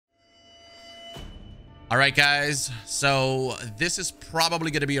All right, guys. So this is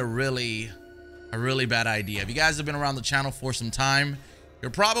probably going to be a really bad idea. If you guys have been around the channel for some time,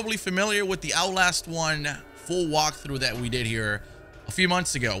 you're probably familiar with the Outlast 1 full walkthrough that we did here a few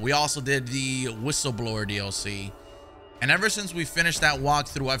months ago. We also did the Whistleblower DLC. And ever since we finished that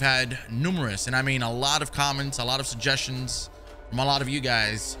walkthrough, I've had numerous, and I mean a lot of comments, a lot of suggestions from a lot of you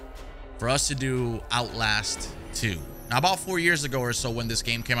guys for us to do Outlast 2. Now, about 4 years ago or so when this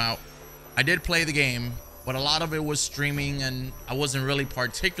game came out, I did play the game, but a lot of it was streaming and I wasn't really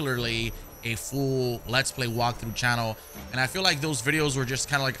particularly a full Let's Play walkthrough channel. And I feel like those videos were just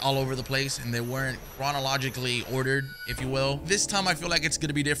kind of like all over the place and they weren't chronologically ordered, if you will. This time I feel like it's going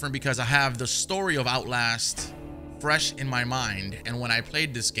to be different because I have the story of Outlast fresh in my mind. And when I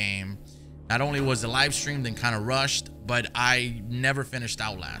played this game, not only was it live streamed and kind of rushed, but I never finished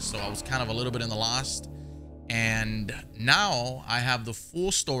Outlast. So I was kind of a little bit in the lost. And now I have the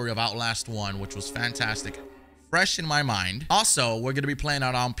full story of Outlast 1, which was fantastic, fresh in my mind. Also, we're going to be playing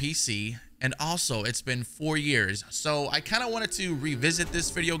out on PC. And also, it's been 4 years. So I kind of wanted to revisit this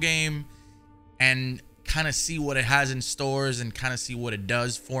video game and kind of see what it has in stores and kind of see what it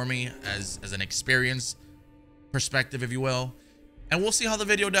does for me as an experience perspective, if you will. And we'll see how the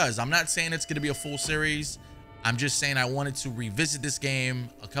video does. I'm not saying it's going to be a full series. I'm just saying I wanted to revisit this game.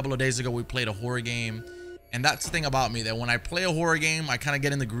 A couple of days ago, we played a horror game. And that's the thing about me, that when I play a horror game, I kind of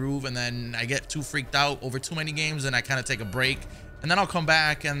get in the groove and then I get too freaked out over too many games and I kind of take a break. And then I'll come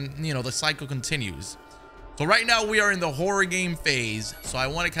back and, you know, the cycle continues. So right now we are in the horror game phase. So I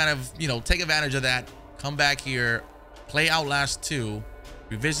want to kind of, you know, take advantage of that. Come back here, play Outlast 2,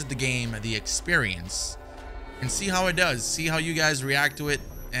 revisit the game, the experience, and see how it does. See how you guys react to it.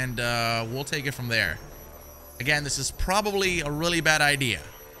 And we'll take it from there. Again, this is probably a really bad idea,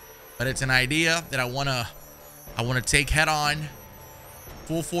 but it's an idea that I want to take head on,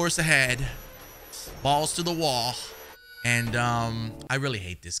 full force ahead, balls to the wall. And I really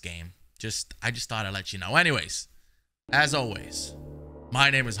hate this game. I just thought I'd let you know. Anyways, as always, my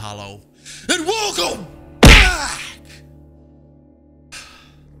name is Hollow, and welcome back.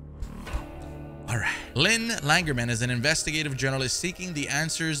 All right. Blake Langermann is an investigative journalist seeking the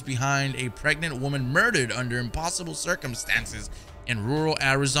answers behind a pregnant woman murdered under impossible circumstances in rural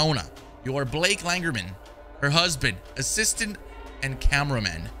Arizona. You are Blake Langermann, her husband, assistant, and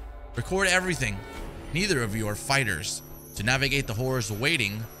cameraman. Record everything. Neither of you are fighters. To navigate the horrors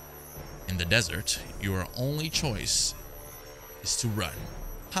awaiting in the desert, your only choice is to run,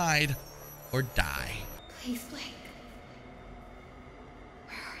 hide, or die. Please, Blake.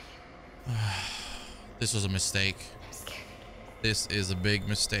 Where are you? This was a mistake. I'm scared. This is a big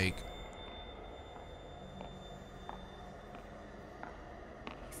mistake.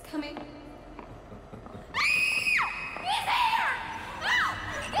 He's coming.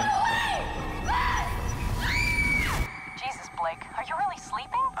 Are you really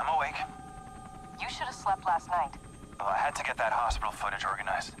sleeping? I'm awake. You should have slept last night. Well, I had to get that hospital footage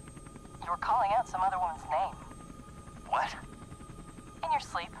organized. You were calling out some other woman's name. What? In your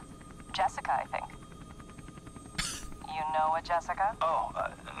sleep. Jessica, I think. You know a Jessica? Oh,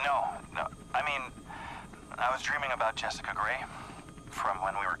 no. I mean, I was dreaming about Jessica Gray from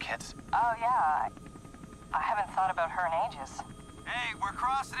when we were kids. Oh, yeah. I haven't thought about her in ages. Hey, we're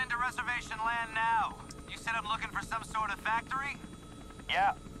crossing into reservation land now. You said I'm looking for some sort of factory?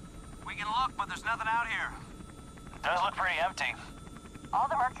 Yeah. We can look, but there's nothing out here. It does look pretty empty. All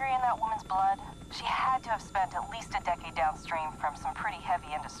the mercury in that woman's blood, she had to have spent at least a decade downstream from some pretty heavy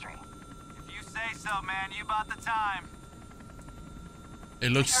industry. If you say so, man, you bought the time.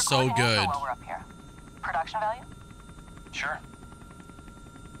 It looks so good. While we're up here. Production value? Sure.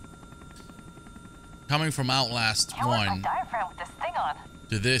 Coming from Outlast You know what? 1 I'm diaphragm with this thing on.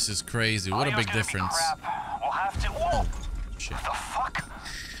 to this is crazy. What a big difference. Crap. We'll have to. Whoa! Shit. What the fuck?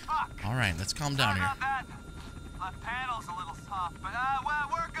 Fuck. All right, let's calm down Sorry here. about that. My panel's a little soft, but well,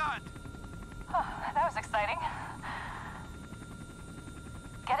 we're good. That was exciting.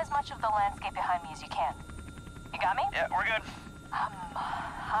 Get as much of the landscape behind me as you can. You got me? Yeah, we're good.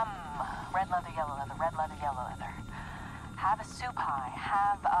 Red leather, yellow leather, red leather, yellow leather. Have a Supai,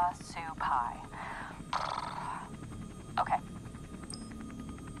 have a Supai. Okay.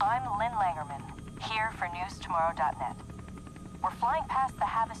 I'm Blake Langermann, here for newstomorrow.net. We're flying past the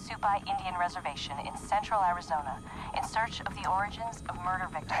Havasupai Indian Reservation in central Arizona in search of the origins of murder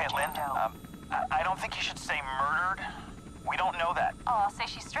victim Hey, Lynn, Jane Doe. I don't think you should say murdered. We don't know that. Oh, I'll say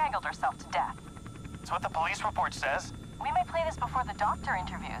she strangled herself to death. That's what the police report says. We may play this before the doctor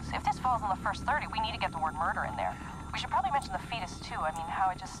interviews. If this falls in the first 30, we need to get the word murder in there. We should probably mention the fetus, too. I mean, how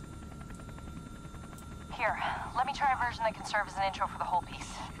it just... Here, let me try a version that can serve as an intro for the whole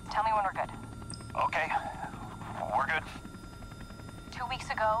piece. Tell me when we're good. Okay. weeks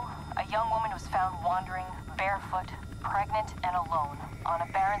ago, a young woman was found wandering, barefoot, pregnant, and alone on a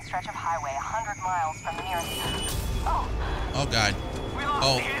barren stretch of highway 100 miles from the nearest... Oh, God.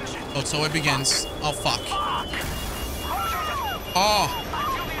 Oh. Oh, so it begins. Oh, fuck. Oh.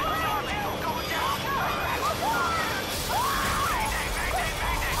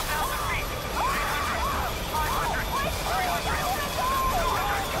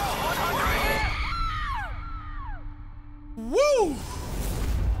 Woo!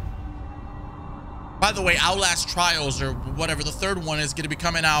 By the way, Outlast Trials, or whatever the third one is, going to be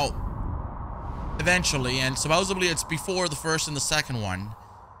coming out eventually, and supposedly it's before the first and the second one.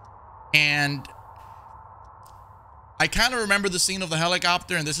 And I kind of remember the scene of the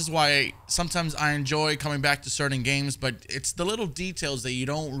helicopter, and this is why sometimes I enjoy coming back to certain games, but it's the little details that you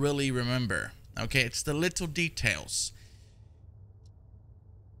don't really remember. Okay, it's the little details.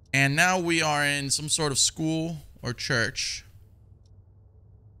 And now we are in some sort of school or church.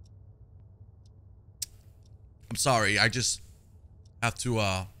 I'm sorry, I just have to,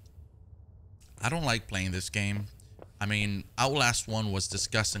 I don't like playing this game. I mean, Outlast 1 was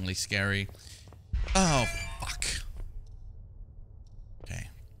disgustingly scary. Oh, fuck. Okay.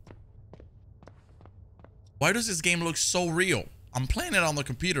 Why does this game look so real? I'm playing it on the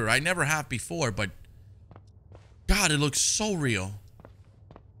computer. I never have before, but God, it looks so real.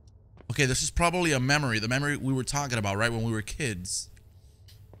 Okay, this is probably a memory. The memory we were talking about, right, when we were kids.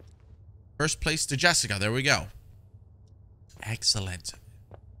 First place to Jessica. There we go. Excellent.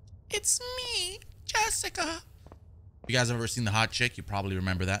 It's me, Jessica. If you guys have ever seen The Hot Chick, you probably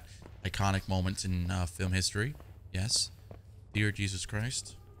remember that. Iconic moment in film history. Yes. Dear Jesus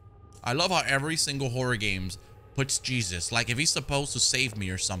Christ. I love how every single horror game puts Jesus. Like if he's supposed to save me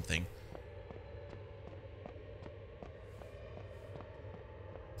or something.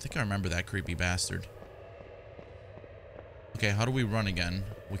 I think I remember that creepy bastard. Okay, how do we run again?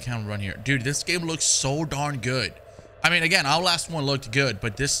 We can't run here. Dude, this game looks so darn good. I mean, again, Outlast 1 looked good,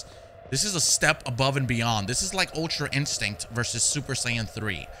 but this is a step above and beyond. This is like Ultra Instinct versus Super Saiyan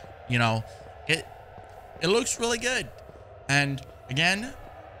 3. You know, it looks really good. And again,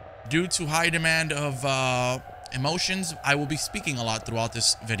 due to high demand of emotions, I will be speaking a lot throughout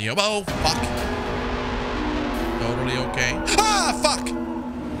this video. Oh, fuck. Totally okay. Ah, fuck!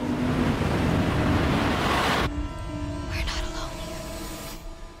 We're not alone here.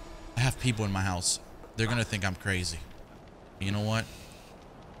 I have people in my house. They're gonna think I'm crazy. You know what?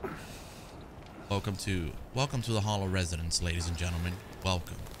 Welcome to the Hollow residence, ladies and gentlemen.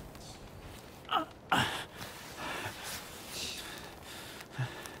 Welcome.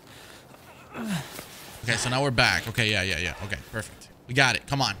 Okay, so now we're back. Okay, yeah. Okay, perfect. We got it.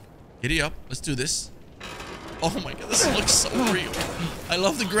 Come on. Giddy up. Let's do this. Oh my god, this looks so real. I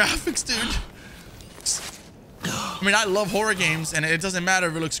love the graphics, dude. I mean, I love horror games, and it doesn't matter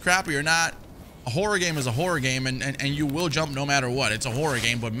if it looks crappy or not. A horror game is a horror game, and you will jump no matter what. It's a horror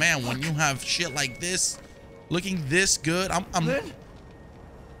game, but man, when you have shit like this, looking this good, I'm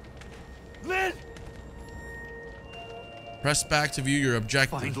Lynn! Press back to view your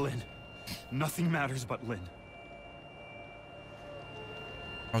objective. Find Lynn. Nothing matters but Lynn.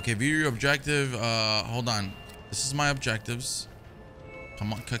 Okay, view your objective. Hold on. This is my objectives.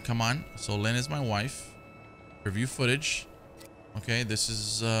 Come on. So Lynn is my wife. Review footage. Okay, this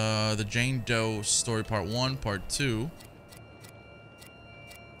is the Jane Doe story part 1, part 2.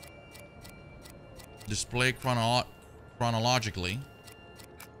 Display chronologically.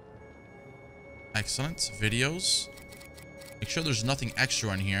 Excellent. Videos. Make sure there's nothing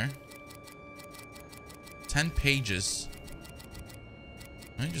extra in here. 10 pages.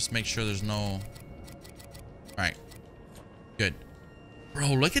 Let me just make sure there's no... Alright. Good.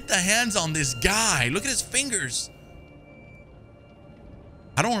 Bro, look at the hands on this guy. Look at his fingers.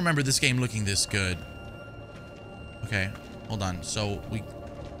 I don't remember this game looking this good. Okay, hold on. So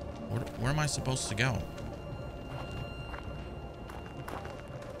where am I supposed to go?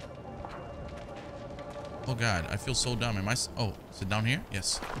 Oh god, I feel so dumb. Oh, is it down here?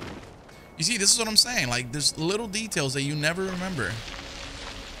 Yes. You see, this is what I'm saying. Like, there's little details that you never remember.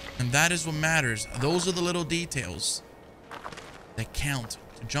 And that is what matters. Those are the little details that count.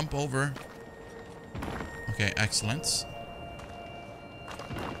 To jump over. Okay, excellent.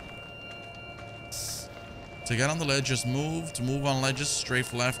 To get on the ledge, just move. To move on ledges,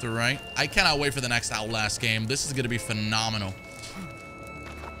 strafe left or right. I cannot wait for the next Outlast game. This is going to be phenomenal.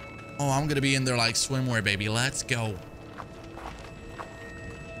 Oh, I'm going to be in there like swimwear, baby. Let's go.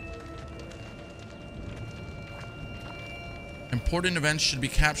 Important events should be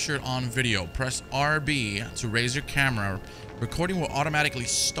captured on video. Press RB to raise your camera. Recording will automatically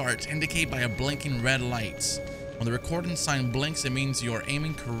start, indicated by a blinking red light. When the recording sign blinks, it means you are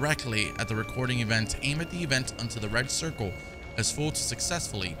aiming correctly at the recording event. Aim at the event until the red circle is full to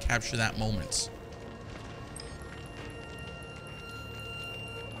successfully capture that moment.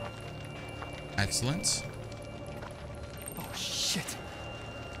 Excellent. Oh, shit.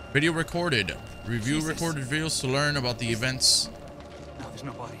 Video recorded. Review recorded videos to learn about the events. No, there's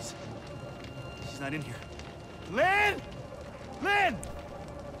no bodies. She's not in here. Lynn! Lynn!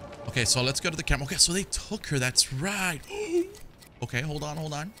 Okay, so let's go to the camera. Okay, so they took her. That's right. Okay, hold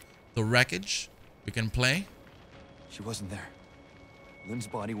on. The wreckage. We can play. She wasn't there. Lynn's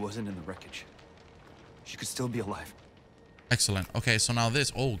body wasn't in the wreckage. She could still be alive. Excellent. Okay, so now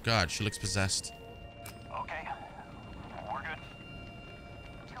this. Oh, God, she looks possessed. Okay, we're good.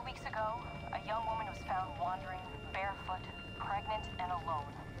 2 weeks ago, a young woman was found wandering barefoot, pregnant, and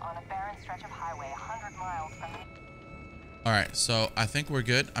alone on a barren stretch of highway 100 miles from the... All right, so I think we're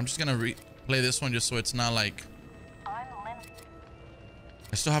good. I'm just going to replay this one just so it's not like... I'm Lynn.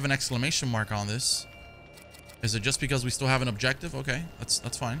 I still have an exclamation mark on this. Is it just because we still have an objective? Okay,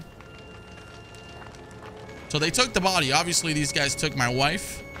 that's fine. So they took the body. Obviously, these guys took my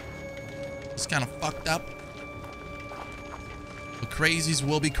wife. It's kind of fucked up. The crazies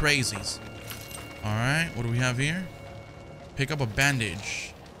will be crazies. All right, what do we have here? Pick up a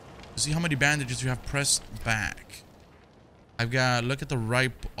bandage. See how many bandages you have. Press back. I've got, look at the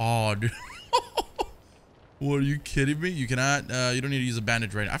right. Oh, dude. What, are you kidding me? You cannot, you don't need to use a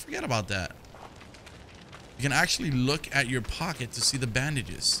bandage right now. I forget about that. You can actually look at your pocket to see the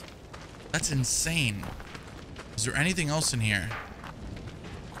bandages. That's insane. Is there anything else in here?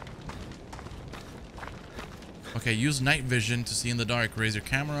 Okay, use night vision to see in the dark. Raise your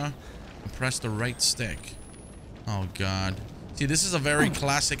camera and press the right stick. Oh, God. See, this is a very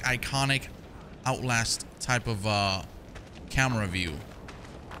classic, iconic Outlast type of camera view.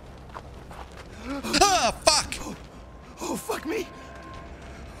 Ah, fuck! Oh, fuck me!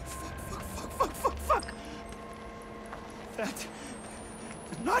 Fuck! That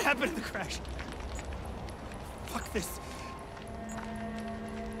did not happen in the crash. Fuck this.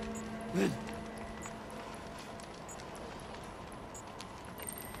 Lynn.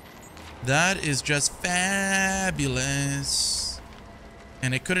 That is just fabulous.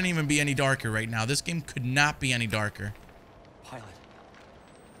 And it couldn't even be any darker right now. This game could not be any darker. Pilot.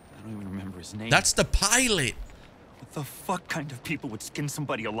 I don't even remember his name. That's the pilot. What the fuck kind of people would skin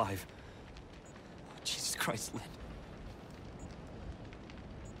somebody alive? Oh, Jesus Christ, Lynn.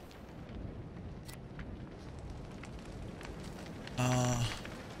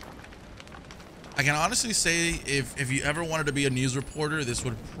 I can honestly say if you ever wanted to be a news reporter, this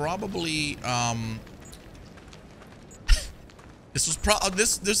would probably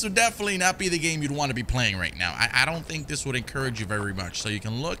this would definitely not be the game you'd want to be playing right now. I don't think this would encourage you very much. So you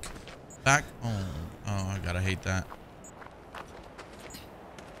can look back. Oh, I gotta hate that.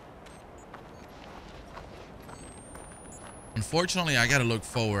 Unfortunately, I gotta look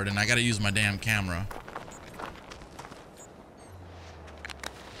forward and I gotta use my damn camera.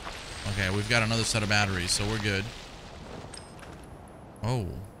 Okay, we've got another set of batteries, so we're good. Oh.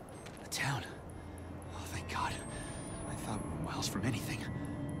 A town. Oh, thank God. I thought we were miles from anything.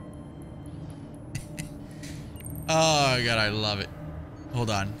 Oh, God, I love it. Hold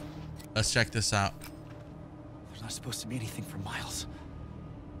on. Let's check this out. There's not supposed to be anything for miles.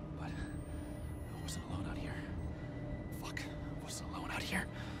 But I wasn't alone out here. Fuck, I wasn't alone out here.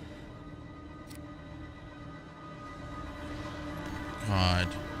 God.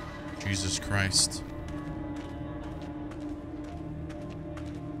 Jesus Christ.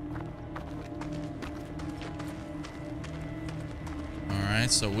 All right,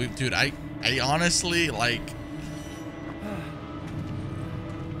 so dude, I honestly I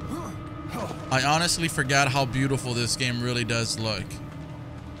honestly forgot how beautiful this game really does look.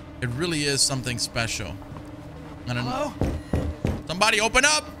 It really is something special. Hello? Somebody open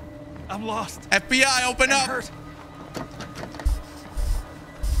up! I'm lost. FBI, open up! Hurt.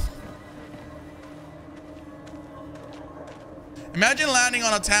 Imagine landing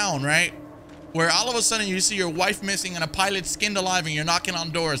on a town, right? Where all of a sudden you see your wife missing and a pilot skinned alive and you're knocking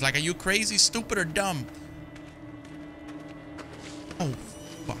on doors. Like, are you crazy, stupid, or dumb? Oh,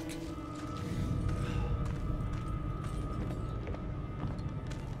 fuck.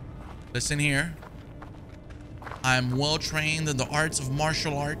 Listen here. I'm well trained in the arts of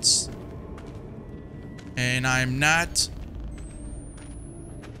martial arts. And I'm not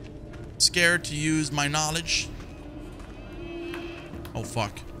scared to use my knowledge. Oh,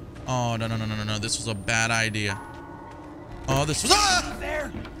 fuck. Oh, no. This was a bad idea. Oh, this was... Ah! There!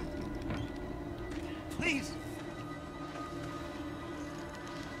 Please!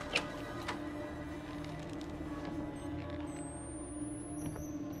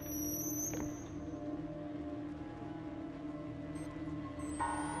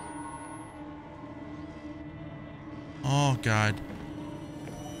 God.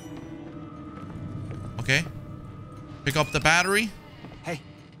 Okay. Pick up the battery. Hey.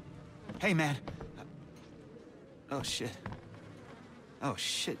 Hey, man. Oh, shit. Oh,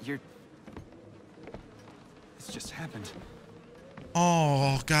 shit, This just happened.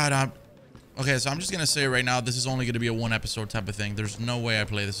 Oh, God. Okay, so I'm just going to say right now, this is only going to be a 1 episode type of thing. There's no way I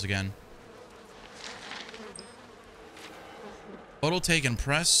play this again. Photo taken,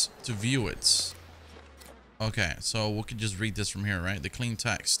 press to view it. Okay, so we could just read this from here, right? The clean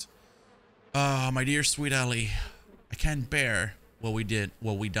text. My dear sweet Ellie, I can't bear what we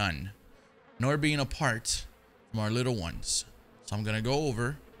done, nor being apart from our little ones. So I'm gonna go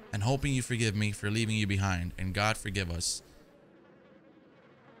over and hoping you forgive me for leaving you behind, and God forgive us.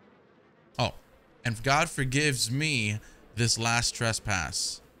 Oh, and God forgives me this last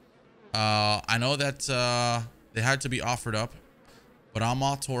trespass. I know that they had to be offered up, but I'm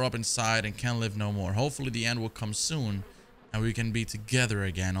all tore up inside and can't live no more. Hopefully the end will come soon and we can be together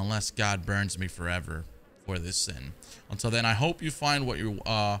again, unless God burns me forever for this sin. Until then, I hope you find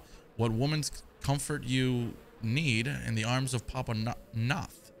what woman's comfort you need in the arms of Papa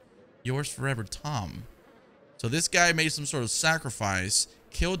Noth. Yours forever, Tom. So this guy made some sort of sacrifice,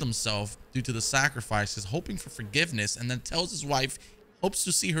 killed himself due to the sacrifices, hoping for forgiveness, and then tells his wife hopes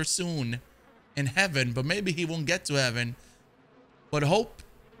to see her soon in heaven, but maybe he won't get to heaven. But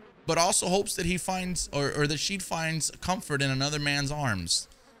also hopes that he finds or that she finds comfort in another man's arms.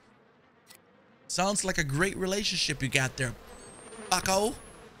 Sounds like a great relationship you got there, bucko.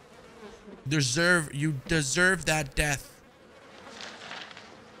 You deserve that death.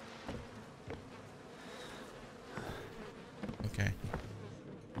 Okay.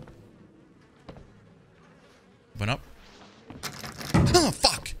 Open up. Oh,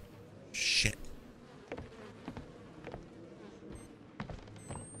 fuck. Shit.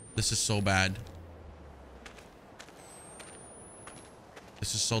 This is so bad.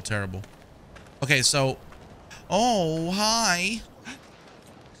 This is so terrible. Okay, so... Oh, hi.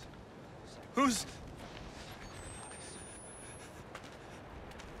 Who's...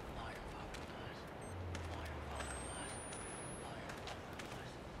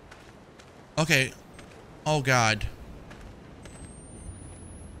 Okay. Oh, God.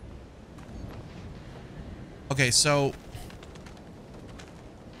 Okay, so...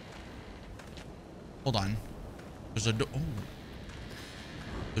 Hold on. There's a door. Oh.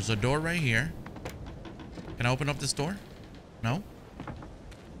 There's a door right here. Can I open up this door? No?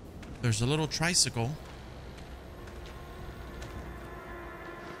 There's a little tricycle.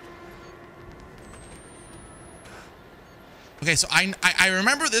 Okay, so I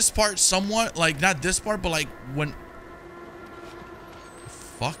remember this part somewhat, like not this part, but like when...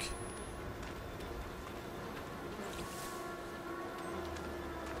 Fuck.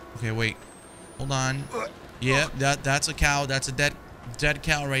 Okay, wait. Hold on. Yeah, that's a cow. That's a dead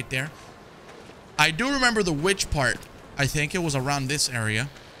cow right there. I do remember the witch part. I think it was around this area.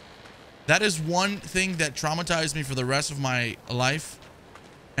 That is one thing that traumatized me for the rest of my life.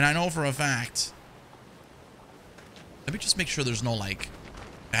 And I know for a fact. Let me just make sure there's no, like,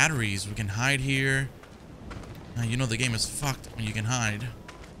 batteries. We can hide here. You know the game is fucked when you can hide.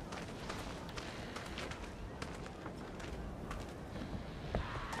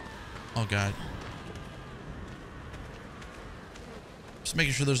 Oh, God. Just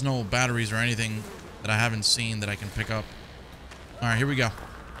making sure there's no batteries or anything that I haven't seen that I can pick up. All right, here we go.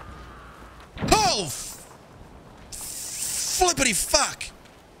 Oh! Flippity fuck!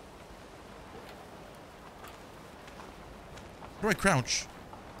 Where do I crouch?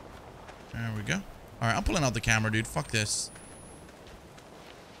 There we go. All right, I'm pulling out the camera, dude. Fuck this.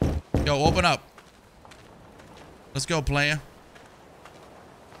 Yo, open up. Let's go, player.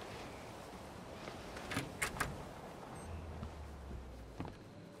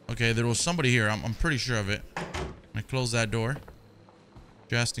 Okay, there was somebody here. I'm pretty sure of it. I close that door.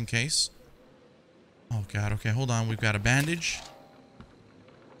 Just in case. Oh, God. Okay, hold on. We've got a bandage.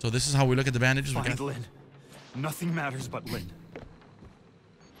 So this is how we look at the bandages. Find Lynn. Nothing matters but Lynn.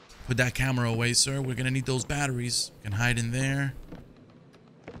 Put that camera away, sir. We're going to need those batteries. You can hide in there.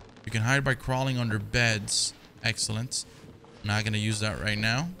 You can hide by crawling under beds. Excellent. Not going to use that right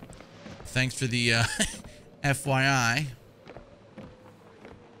now. Thanks for the FYI.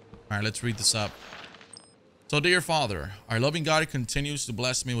 All right, let's read this up. So, dear Father, our loving God continues to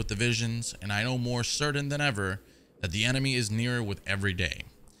bless me with the visions, and I know more certain than ever that the enemy is nearer with every day.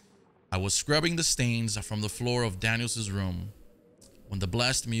 I was scrubbing the stains from the floor of Daniel's room when the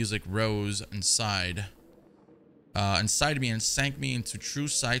blessed music rose inside me and sank me into true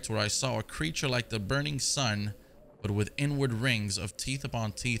sight, where I saw a creature like the burning sun, but with inward rings of teeth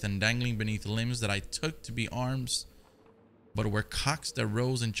upon teeth and dangling beneath limbs that I took to be arms. but were cocks that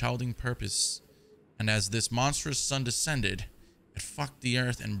rose in childing purpose. And as this monstrous sun descended, it fucked the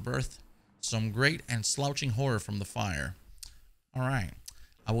earth and birthed some great and slouching horror from the fire. All right.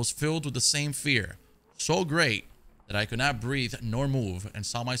 I was filled with the same fear, so great that I could not breathe nor move, and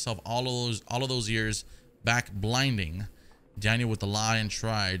saw myself all of those years back blinding. Daniel with the lion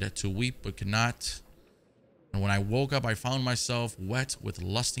tried to weep but could not. And when I woke up, I found myself wet with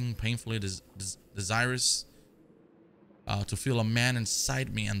lusting, painfully desirous to feel a man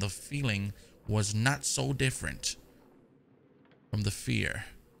inside me, and the feeling was not so different from the fear.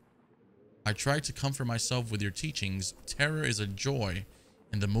 I tried to comfort myself with your teachings. Terror is a joy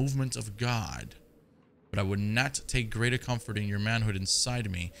in the movement of God. But I would not take greater comfort in your manhood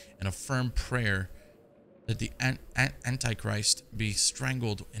inside me, and a firm prayer that the Antichrist be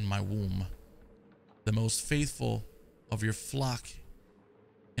strangled in my womb. The most faithful of your flock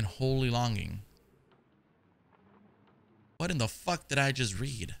in holy longing. What in the fuck did I just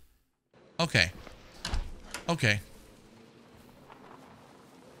read? Okay. Okay.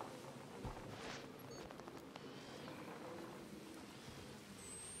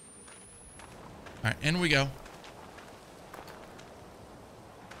 All right, in we go.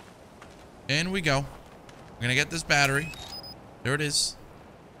 In we go. We're gonna get this battery. There it is.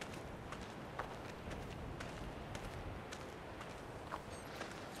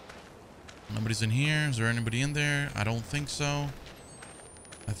 Nobody's in here. Is there anybody in there? I don't think so.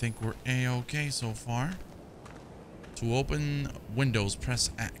 I think we're A-okay so far. To open windows, press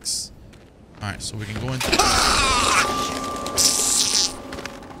X. All right, so we can go into...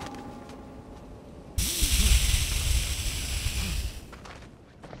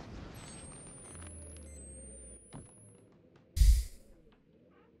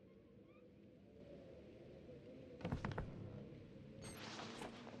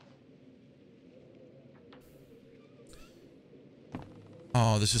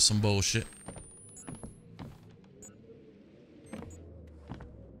 Oh, this is some bullshit.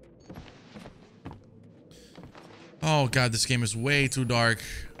 Oh god, this game is way too dark.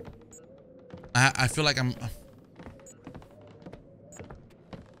 I feel like I'm...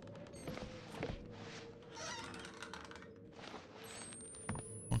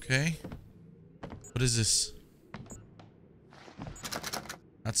 Okay. What is this?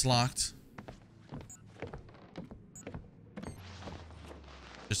 That's locked.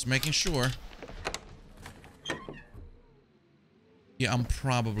 Just making sure. Yeah, I'm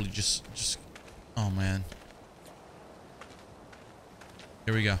probably just... Oh, man.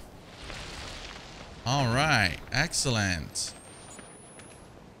 Here we go. All right. Excellent.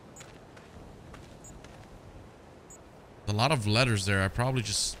 A lot of letters there. I probably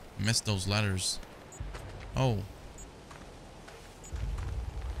just missed those letters. Oh.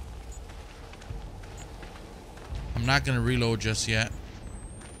 I'm not going to reload just yet.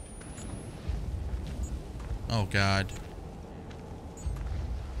 Oh, God.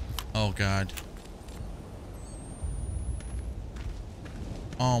 Oh, God.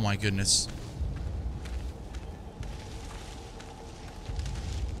 Oh, my goodness.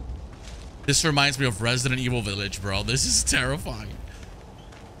 This reminds me of Resident Evil Village, bro. This is terrifying.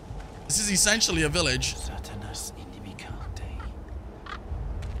 This is essentially a village.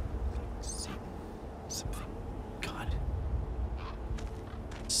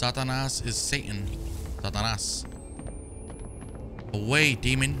 Satanas is Satan. Satanas. Away,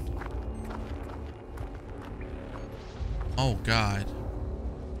 demon. Oh, God.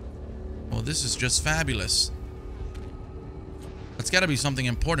 Well, this is just fabulous. That's got to be something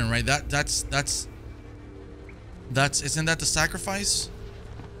important, right? That's isn't that the sacrifice?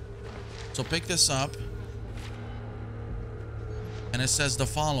 So pick this up. And it says the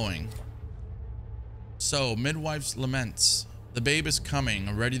following. So, midwife's laments. The babe is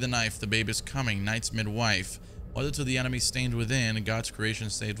coming. Ready the knife. The babe is coming. Knight's midwife. Whether to the enemy stained within, God's creation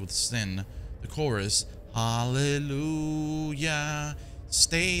stained with sin. The chorus. Hallelujah.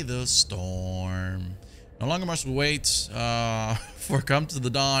 Stay the storm. No longer must we wait for come to the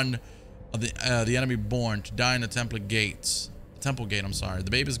dawn of the enemy born to die in the temple gate. Temple gate, I'm sorry.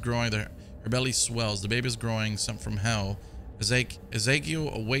 The babe is growing. Her belly swells. The babe is growing. Sent from hell.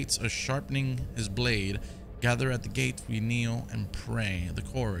 Ezekiel awaits a sharpening his blade. Gather at the gate, we kneel and pray. The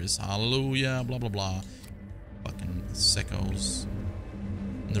chorus, hallelujah, blah, blah, blah. Fucking sickos.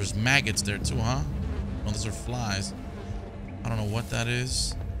 And there's maggots there too, huh? Oh, those are flies. I don't know what that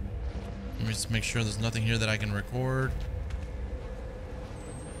is. Let me just make sure there's nothing here that I can record.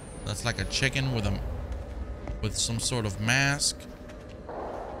 That's like a chicken with some sort of mask.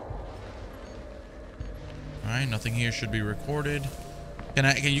 Alright, nothing here should be recorded.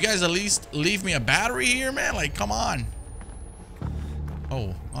 Can you guys at least leave me a battery here, man? Like, come on.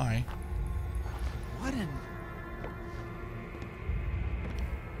 Oh, hi. What in...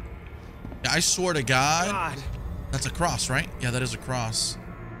 Yeah, I swear to God. God. That's a cross, right? Yeah, that is a cross.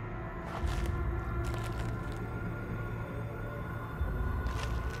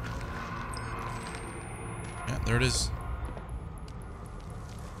 Yeah, there it is.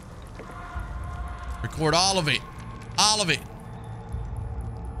 Record all of it. All of it.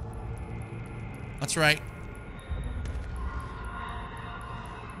 That's right.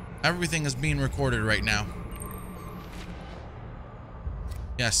 Everything is being recorded right now.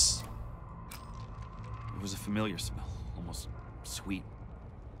 Yes. It was a familiar smell, almost sweet.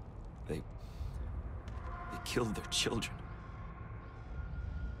 They killed their children.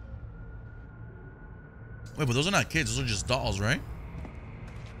 Wait, but those are not kids. Those are just dolls, right?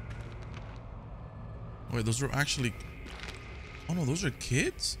 Wait, those were actually... Oh, no, those are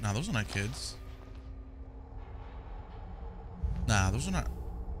kids? Nah, those are not kids. Nah, those are not...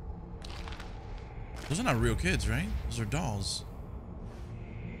 Those are not real kids, right? Those are dolls.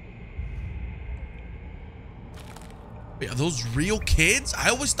 Wait, are those real kids? I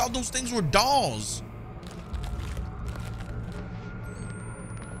always thought those things were dolls.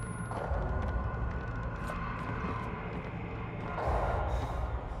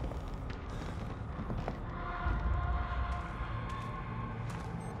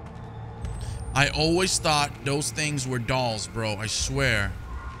 I always thought those things were dolls, bro. I swear.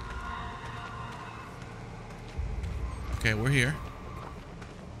 Okay, we're here.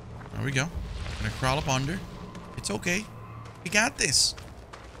 There we go. Gonna crawl up under. It's okay. We got this.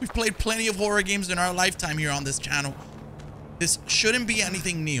 We've played plenty of horror games in our lifetime here on this channel. This shouldn't be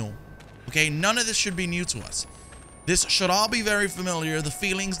anything new. Okay, none of this should be new to us. This should all be very familiar. The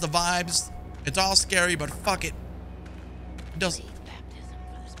feelings, the vibes. It's all scary, but fuck it. It doesn't.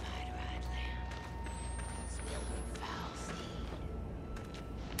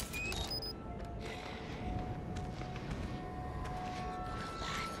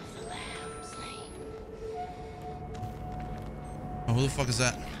 Oh, who the fuck is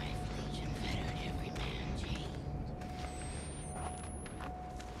that?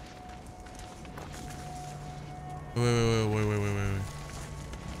 Wait.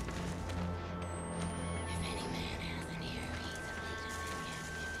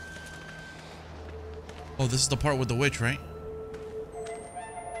 Oh, this is the part with the witch, right?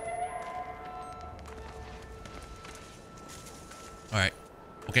 All right.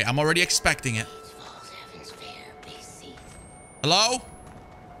 Okay, I'm already expecting it. Hello?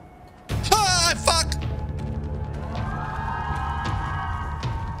 Ah, fuck!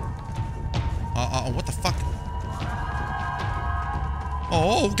 What the fuck?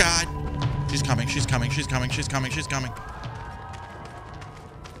 Oh, God. She's coming.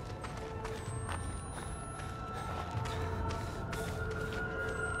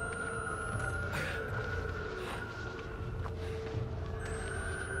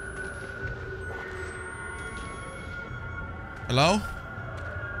 Hello?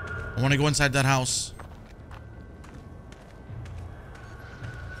 I want to go inside that house.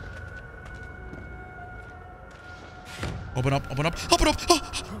 Open up.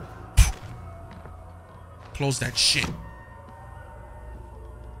 Close that shit.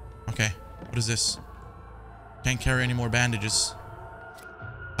 Okay. What is this? Can't carry any more bandages.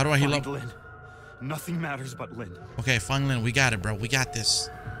 How do I heal up? Lynn. Nothing matters but Lynn. Okay, find Lynn. We got it, bro. We got this.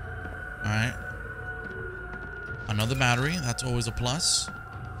 All right. Another battery. That's always a plus.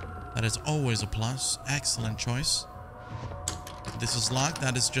 That is always a plus. Excellent choice. This is locked.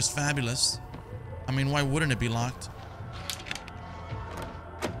 That is just fabulous. I mean, why wouldn't it be locked?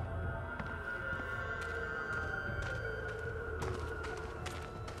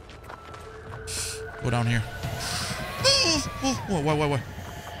 Go down here.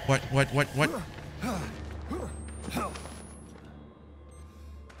 What?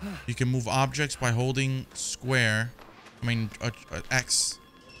 You can move objects by holding square. I mean, X.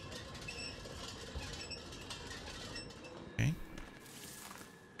 Okay.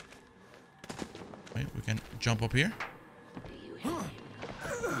 Wait, we can jump up here.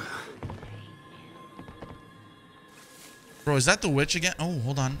 Bro, is that the witch again? Oh,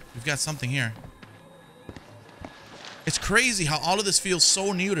 hold on. We've got something here. It's crazy how all of this feels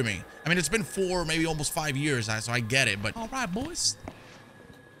so new to me. I mean, it's been 4, maybe almost 5 years, so I get it, but... All right, boys.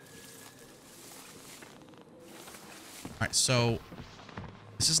 All right, so...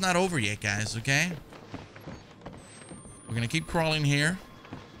 This is not over yet, guys, okay? We're gonna keep crawling here.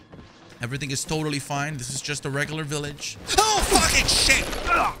 Everything is totally fine. This is just a regular village. Oh, fucking shit!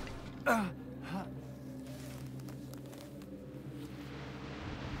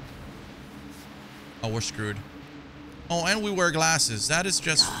 Oh, we're screwed. Oh, and we wear glasses. That is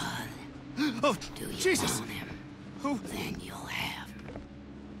just... Oh, Jesus! Who? Then you'll have.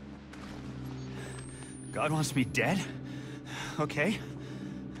 God wants me dead? Okay.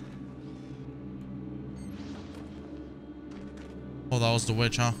 Oh, that was the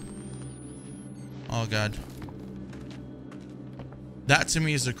witch, huh? Oh, God. That, to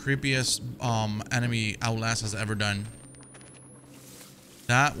me, is the creepiest enemy Outlast has ever done.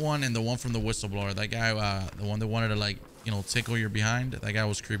 That one and the one from the Whistleblower. That guy, the one that wanted to, like, you know, tickle your behind. That guy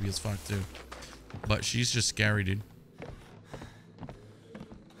was creepy as fuck, too. But she's just scary, dude.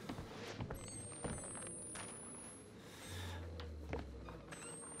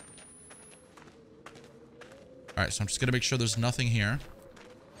 Alright, so I'm just gonna make sure there's nothing here.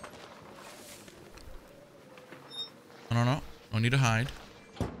 No. No need to hide.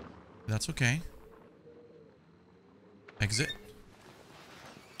 That's okay. Exit.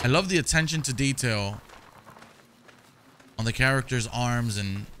 I love the attention to detail on the character's arms,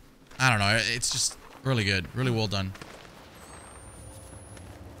 and I don't know, it's just really good. Really well done.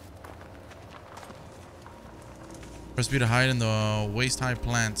 Press B to hide in the waist-high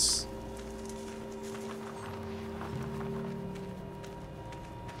plants.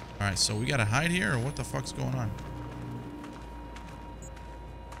 Alright, so we gotta hide here, or what the fuck's going on?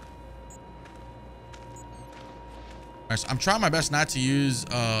 Alright, so I'm trying my best not to use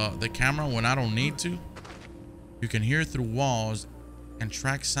the camera when I don't need to. You can hear through walls and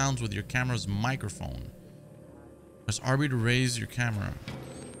track sounds with your camera's microphone. Press RB to raise your camera.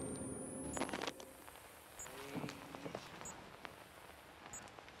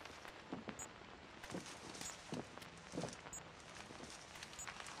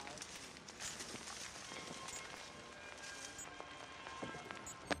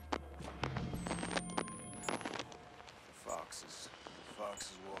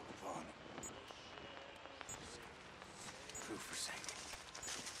 Foxes walk upon it. True for sake.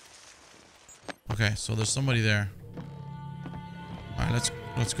 Okay, so there's somebody there. All right,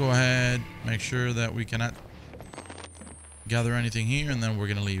 let's go ahead, make sure that we cannot gather anything here, and then we're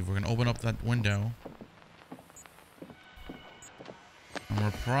gonna leave. We're gonna open up that window, and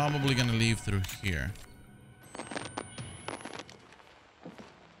we're probably gonna leave through here.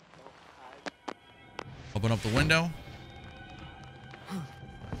 Open up the window.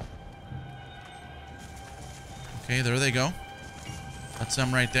 Okay, there they go. That's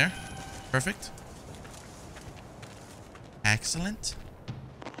them right there. Perfect. Excellent.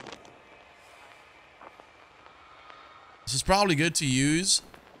 This is probably good to use,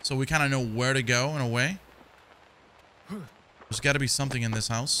 so we kind of know where to go in a way. There's got to be something in this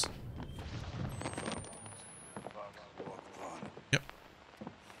house. Yep.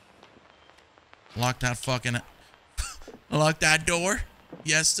 Lock that fucking... Lock that door.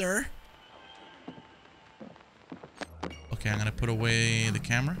 Yes, sir. Okay, I'm gonna put away the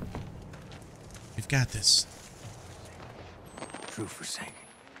camera. We've got this. True for sake.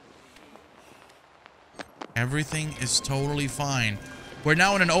 Everything is totally fine. We're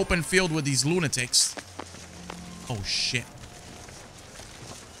now in an open field with these lunatics. Oh shit.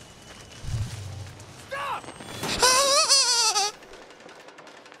 Stop!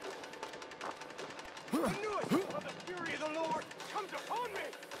 I knew it! While the fury of the Lord comes upon me!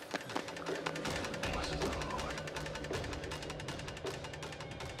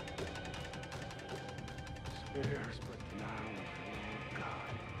 Spares but now, Lord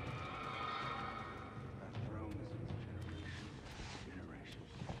God. Thy throne is from generation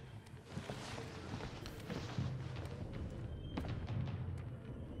to generation.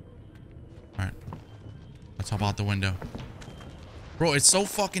 Alright. Let's hop out the window. Bro, it's so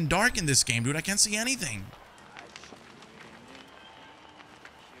fucking dark in this game, dude. I can't see anything.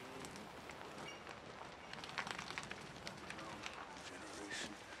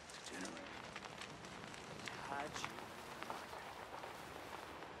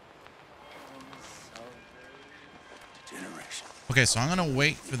 Okay, so I'm gonna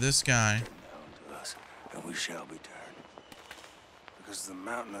wait for this guy. Down to us, and we shall be turned. Because the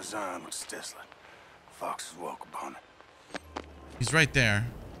mountain of Zion was desolate. Foxes walk upon it. He's right there.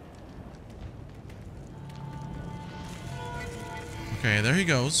 Okay, there he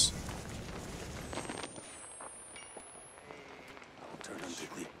goes. I'll turn unto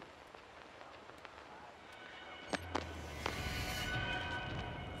thee.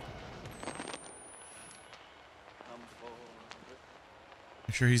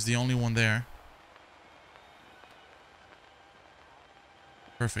 Make sure he's the only one there.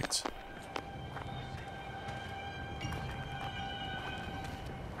 Perfect.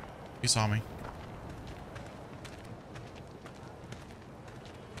 He saw me.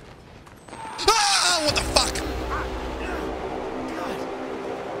 Ah! What the fuck?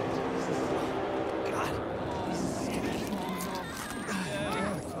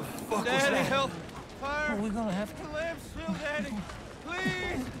 fuck was Daddy, that? help! Fire! Are we gonna have to The lamp's still, Daddy!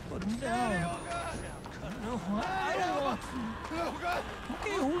 Please! put him down? Daddy, oh God! No, I don't want to. Oh God!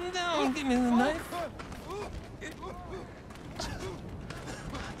 Okay, hold him down. Give me the knife.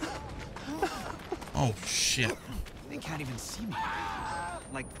 Oh shit. They can't even see me.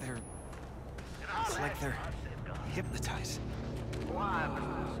 Like they're... It's like they're hypnotized. Why must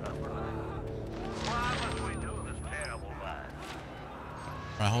we suffer? Why must we do this terrible life?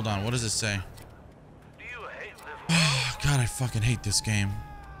 All right, hold on. What does it say? Do you hate this? God, I fucking hate this game.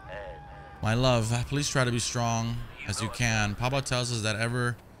 My love, please try to be strong as you can. Papa tells us that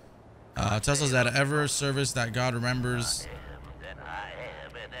ever service that God remembers. That I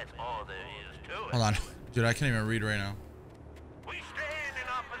am, and that's all there is to it. Hold on, dude, I can't even read right now. We stand in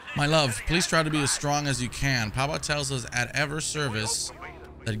opposition. My love, please try to be as strong as you can. Papa tells us at ever service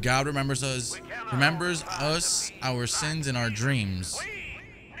that God remembers us, our sins and our dreams.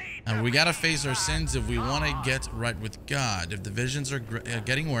 And we gotta face our sins if we want to get right with God. If the visions are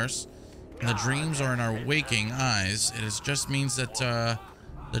getting worse and the dreams are in our waking eyes, it just means that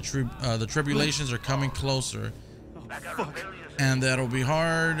the tribulations are coming closer, and that'll be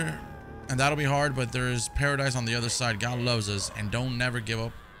hard. But there is paradise on the other side. God loves us and don't never give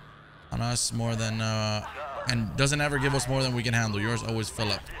up on us more than and doesn't ever give us more than we can handle. Yours always,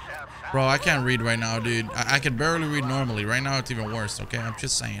 Philip. Bro, I can't read right now, dude. I can barely read normally. Right now, it's even worse. Okay, I'm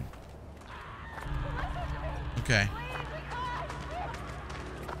just saying. Okay.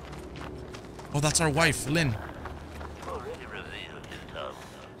 Oh, that's our wife, Lynn. Already revealed his tongue,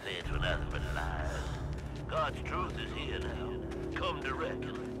 said to nothing but lies. God's truth is here now. Come to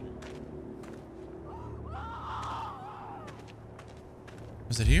reckon.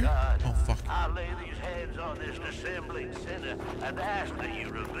 Is it here? God, Oh, fuck. I lay these hands on this dissembling sinner and ask that you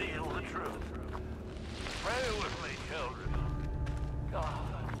reveal the truth. Pray with me, children. God,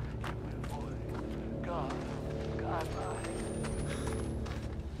 give me a voice. God, God,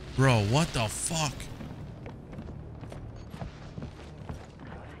 Bro, what the fuck?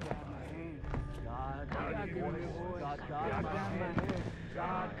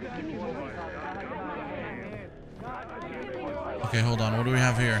 Okay, hold on. What do we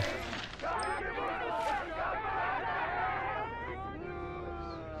have here?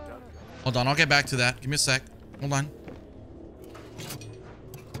 Hold on, I'll get back to that. Give me a sec. Hold on.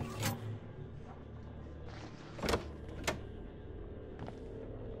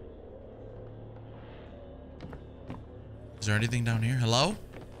 Is there anything down here? Hello?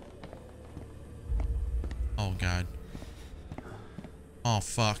 Oh, God. Oh,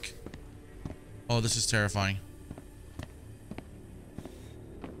 fuck. Oh, this is terrifying.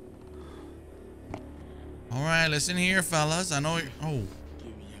 All right, listen here, fellas. I know you're... Oh.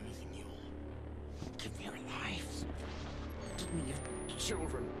 Give me everything you want. Give me your lives. Give me your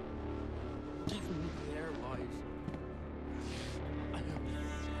children. Give me their lives.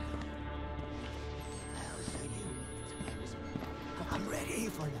 I'm ready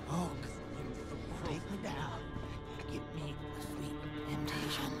for the hook. Take me down. Give me a sweet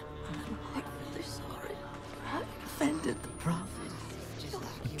temptation. I'm heartfully sorry for having offended the prophet.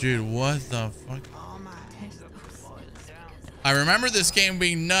 Dude, what the fuck? I remember this game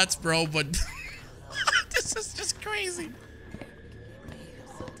being nuts, bro, but this is just crazy.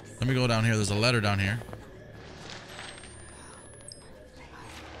 Let me go down here. There's a letter down here.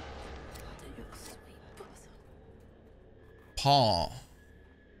 Paul.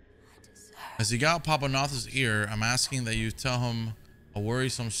 As he got Papa Notha's ear, I'm asking that you tell him a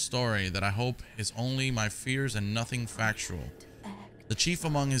worrisome story that I hope is only my fears and nothing factual. The chief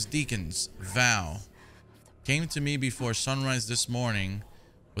among his deacons, Val, came to me before sunrise this morning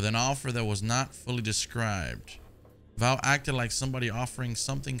with an offer that was not fully described. Val acted like somebody offering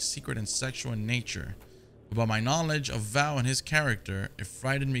something secret and sexual in nature. But by my knowledge of Val and his character, it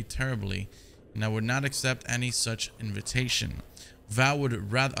frightened me terribly, and I would not accept any such invitation. Val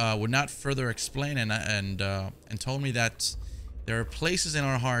would not further explain and told me that there are places in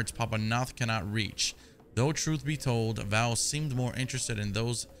our hearts Papa Noth cannot reach. Though truth be told, Val seemed more interested in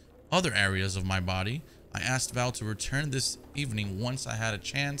those other areas of my body. I asked Val to return this evening once I had a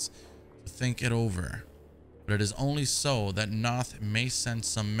chance to think it over. But it is only so that Noth may send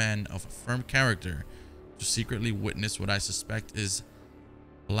some men of firm character to secretly witness what I suspect is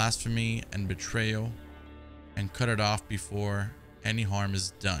blasphemy and betrayal and cut it off before any harm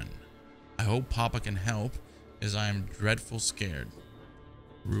is done. I hope Papa can help, as I am dreadful scared.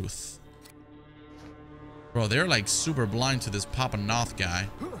 Ruth. Bro, they're like super blind to this Papa Noth guy.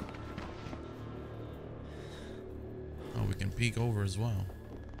 Oh, we can peek over as well.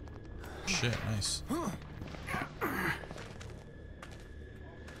 Shit, nice.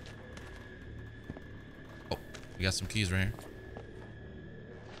 We got some keys right here.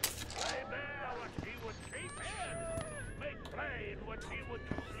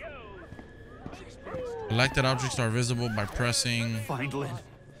 Selected objects are visible by pressing. Find Lynn.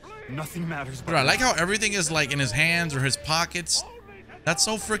 Nothing matters. Bro, I like how everything is like in his hands or his pockets. That's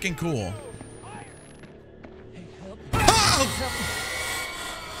so freaking cool.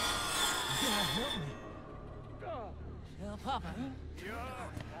 Papa.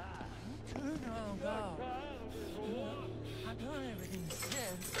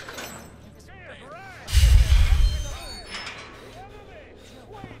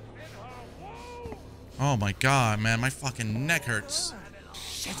 Oh my god, man, my fucking neck hurts.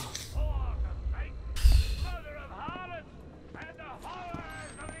 Shit.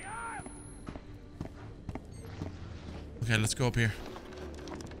 Okay, let's go up here.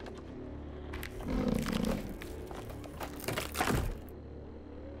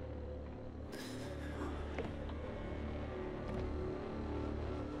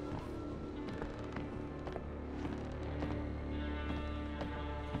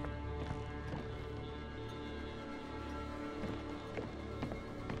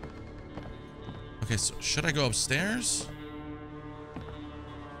 Okay, so should I go upstairs?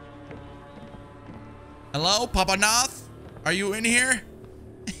 Hello, Papa Noth? Are you in here?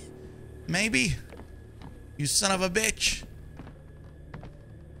 Maybe. You son of a bitch.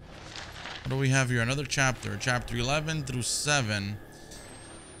 What do we have here? Another chapter. Chapter 11 through 7.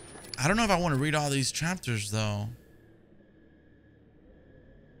 I don't know if I want to read all these chapters, though.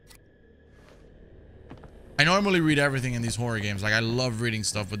 I normally read everything in these horror games. Like, I love reading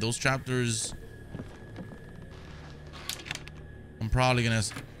stuff, but those chapters... I'm probably gonna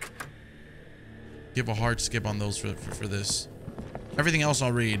give a hard skip on those for this. Everything else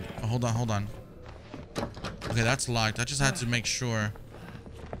I'll read. Oh, hold on. Okay, that's locked. I just had to make sure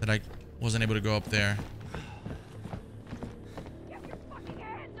that I wasn't able to go up there.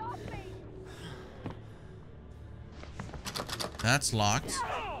 That's locked.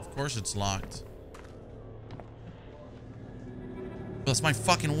 Of course it's locked. That's my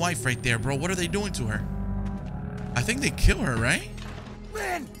fucking wife right there, bro. What are they doing to her? I think they kill her, right?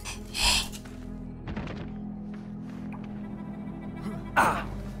 Lynn!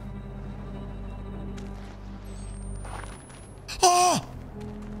 Oh!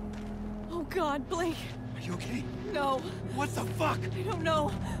 Oh God, Blake. Are you okay? No. What the fuck? I don't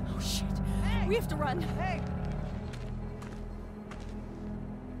know. Oh shit. Hey. We have to run. Hey.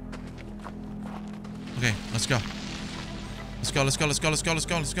 Okay, let's go. Let's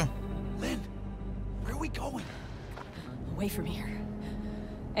go. Lynn, where are we going? Away from here.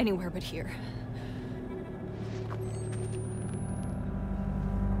 Anywhere but here.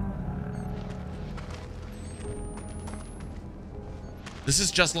 This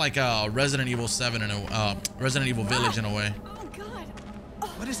is just like Resident Evil 7 and Resident Evil Village in a way. Oh God. Oh,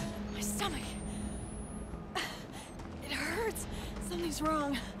 What is it? my stomach. It hurts. Something's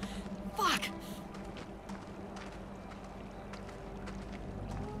wrong. Fuck.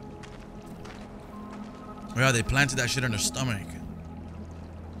 Yeah, they planted that shit in her stomach.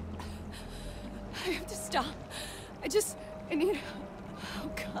 I have to stop. I need...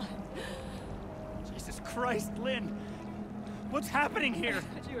 Oh God. Jesus Christ, Lynn. What's happening here? I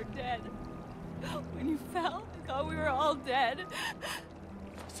thought you were dead. When you fell, I thought we were all dead.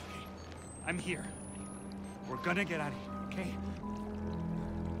 It's okay. I'm here. We're gonna get out of here, okay?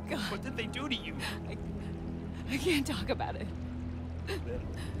 God. What did they do to you? I can't talk about it.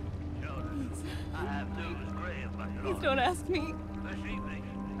 I have news grave by your Please don't ask me. This evening,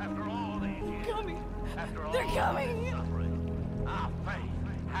 after all these years, They're coming. after all They're coming. this suffering, our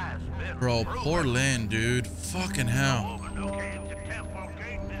faith has been Bro, proven. poor Lynn, dude. Fucking hell. Woman who came to Temple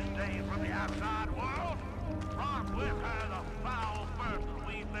Gate this day from the outside world brought with her the foul burden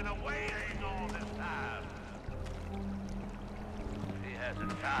we've been awaiting all this time. She has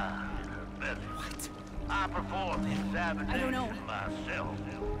a child in her belly. What? I performed the examination I don't know. myself.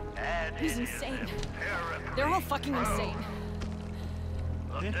 And He's it is insane. empirically They're all fucking proven. insane.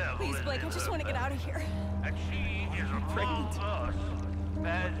 The devil Please, is Blake, I in just her want to get belly. out of here. And she is pregnant? among us.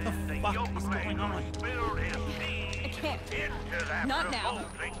 As is the fuck yoke is going maker on? spilled his seed I can't. into that Not now.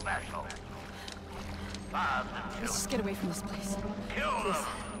 revolting vessel. Fathers and Let's children, just get away from this place. kill them.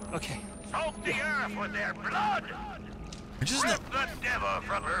 Okay. Soak the earth with their blood. I just Rip the devil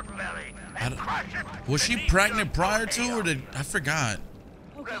from her belly I and don't- crush it. was she beneath pregnant the prior to, tornado. or did I forgot?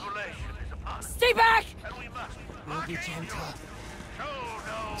 Revelation is upon us, Stay back! and we must We'll be gentle. show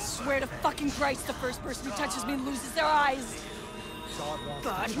no Swear to fucking Christ, the first person who touches me loses their eyes.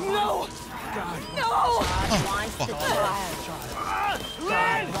 God, no! God, no! Oh, wants fuck. the child.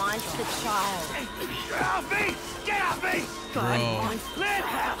 God wants the child. Get off me! Get off me! Bro. Lynn!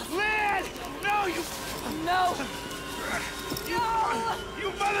 No, you... No! You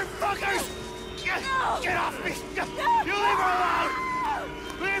motherfuckers! Get off me! You leave her alone!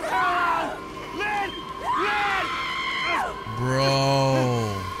 Leave her alone! Lynn! Lynn! Bro.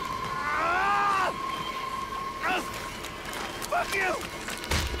 Fuck you!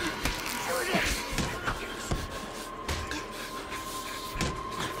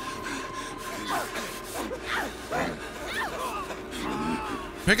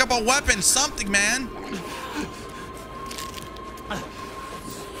 Pick up a weapon, something, man.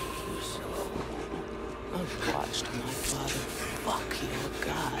 I've watched my father fuck your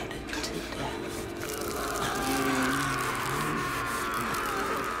god to death.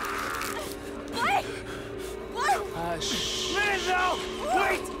 Blake! Blake! Hush. Lynn, no!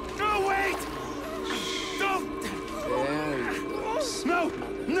 Wait! No, wait! Don't! There you go. No!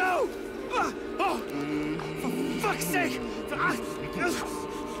 No! Oh! For fuck's sake!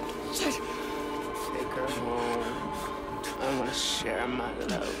 Shit! Take her home. I want to share my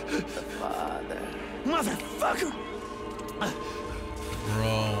love with the father. Motherfucker!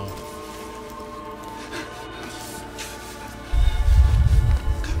 Bro.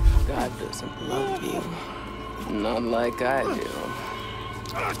 God doesn't love you. Not like I do.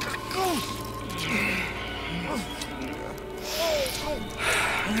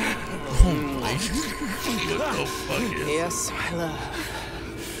 Holy shit. What the fuck is Yes, my love.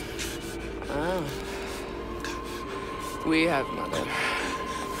 Ah. We have, mother.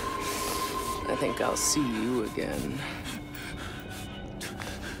 I think I'll see you again.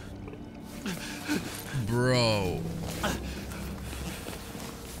 Bro.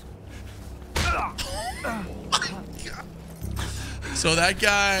 So that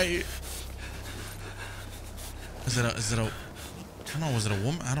guy, is it a, I don't know, was it a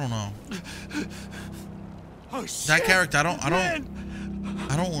woman? I don't know. Oh, shit! That character, I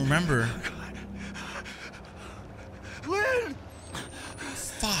don't remember. Lynn!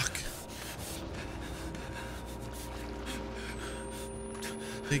 Fuck.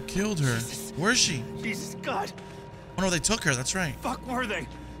 They killed her. Where is she? Jesus, God! Oh no, they took her, that's right. Fuck were they?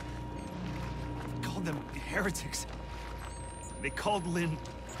 Called them heretics. They called Lynn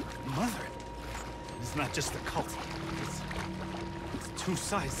mother. It's not just a cult. It's two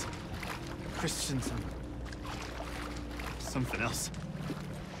sides. Christians and something else.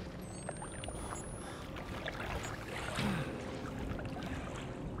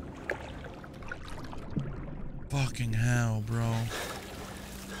 Fucking hell, bro.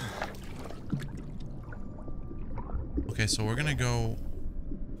 Okay, so we're gonna go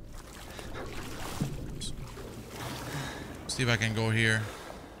see if I can go here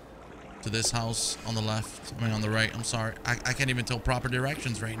to this house on the left. I mean on the right. I'm sorry. I can't even tell proper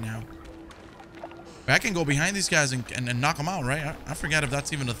directions right now. But I can go behind these guys and knock them out, right? I forget if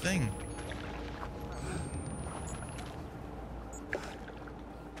that's even a thing.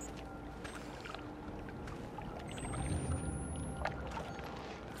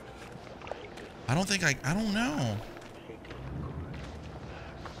 I don't think I don't know.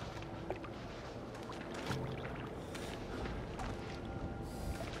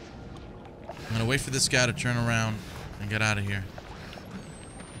 I'm gonna wait for this guy to turn around and get out of here.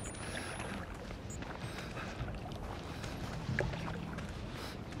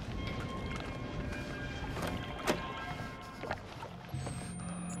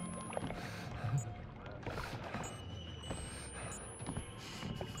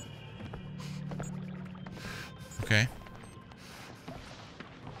 Okay.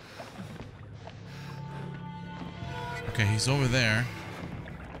 Okay, he's over there.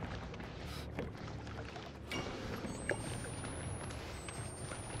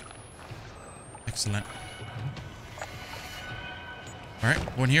 Excellent. All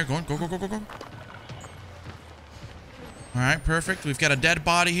right, go in here. Go on. Go, go, go, go, go. All right, perfect. We've got a dead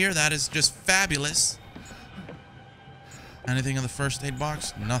body here. That is just fabulous. Anything in the first aid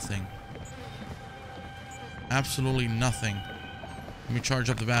box? Nothing. Absolutely nothing. Let me charge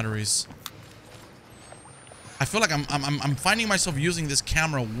up the batteries. I feel like I'm finding myself using this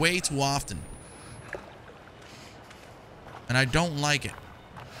camera way too often. And I don't like it.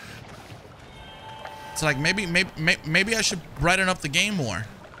 It's like maybe I should brighten up the game more.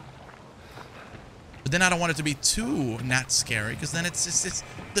 But then I don't want it to be too not scary, because then it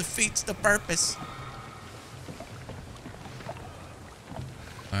defeats the purpose.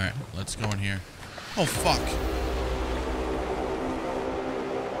 Alright, let's go in here. Oh fuck.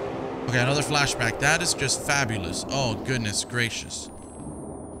 Okay, another flashback. That is just fabulous. Oh, goodness gracious.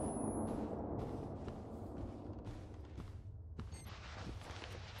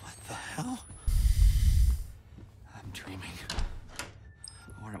 What the hell? I'm dreaming.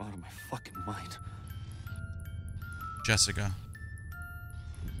 Or I'm out of my fucking mind. Jessica.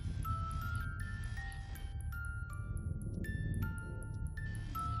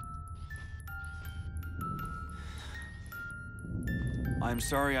 I'm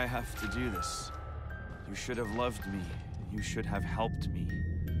sorry I have to do this. You should have loved me. You should have helped me.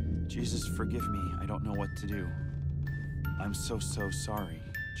 Jesus, forgive me. I don't know what to do. I'm so sorry,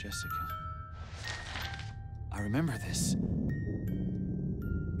 Jessica. I remember this.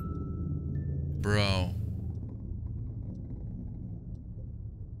 Bro.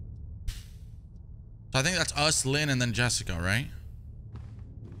 So I think that's us, Lynn, and then Jessica, right?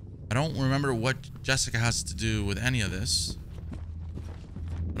 I don't remember what Jessica has to do with any of this.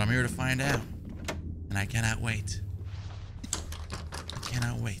 But I'm here to find out. And I cannot wait. I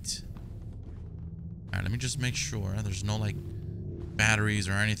cannot wait. Alright, let me just make sure there's no, like, batteries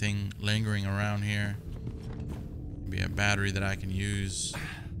or anything lingering around here. Maybe a battery that I can use.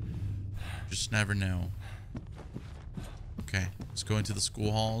 Just never know. Okay, let's go into the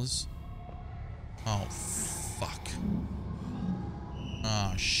school halls. Oh, fuck.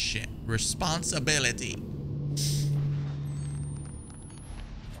 Oh, shit. Responsibility.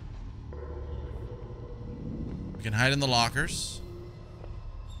 We can hide in the lockers.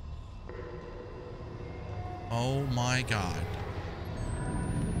 Oh my god.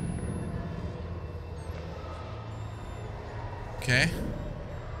 Okay.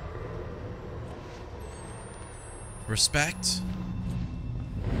 Respect.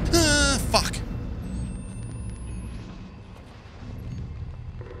 Fuck.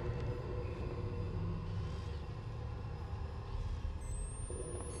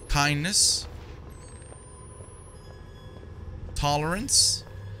 Kindness. Tolerance.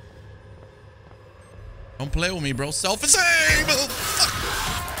 Don't play with me, bro. Self-esteem. Oh, fuck.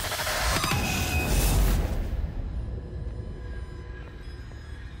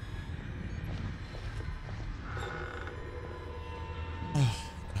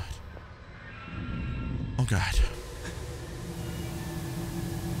 Oh, God. Oh, God.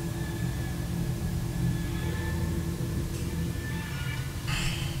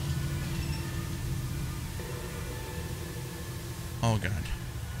 Oh, God.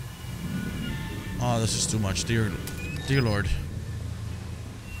 Oh, this is too much. Dear Lord.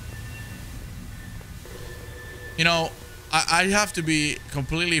 You know, I have to be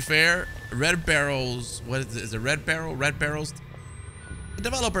completely fair. Red Barrels, what is it? Red Barrel? Red Barrels? The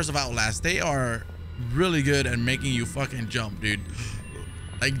developers of Outlast, they are really good at making you fucking jump, dude.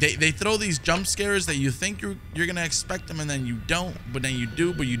 Like, they throw these jump scares that you think you're gonna expect them, and then you don't, but then you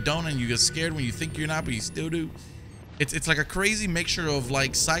do, but you don't, and you get scared when you think you're not, but you still do. It's like a crazy mixture of,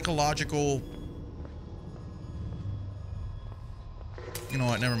 like, psychological... You know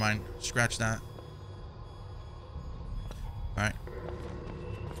what? Never mind. Scratch that. Alright. I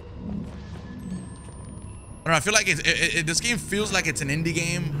don't know. I feel like this game feels like it's an indie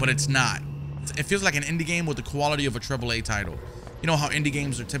game, but it's not. It feels like an indie game with the quality of a AAA title. You know how indie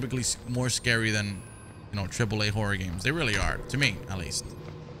games are typically more scary than, you know, AAA horror games. They really are. To me, at least.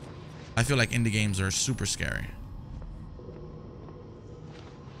 I feel like indie games are super scary.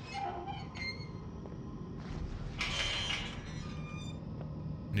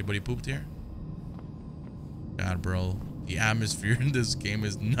 Anybody pooped here? God, bro. The atmosphere in this game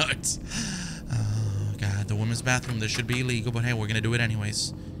is nuts. Oh, God. The women's bathroom, this should be illegal, but hey, we're gonna do it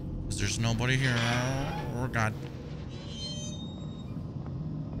anyways. Because there's nobody here. Oh, God.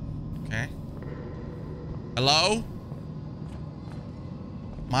 Okay. Hello?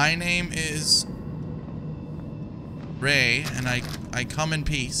 My name is Ray, and I come in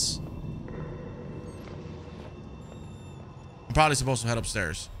peace. I'm probably supposed to head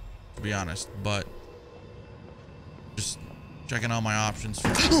upstairs, to be honest, but just checking out my options.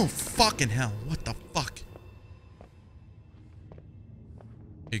 Oh, fucking hell. What the fuck?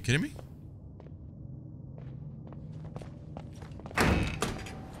 Are you kidding me? Oh,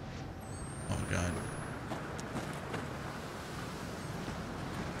 God.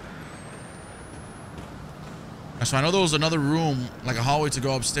 So I know there was another room, like a hallway to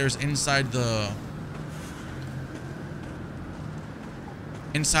go upstairs inside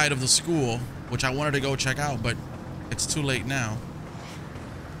of the school, which I wanted to go check out, but it's too late now.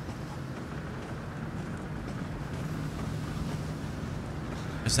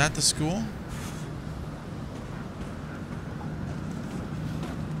 Is that the school?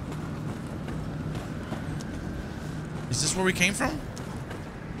 Is this where we came from?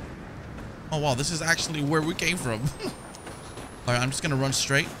 Oh, wow. This is actually where we came from. All right, I'm just going to run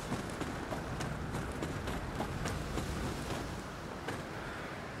straight.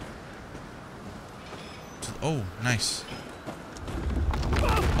 Oh, nice.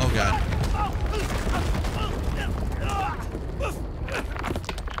 Oh, God.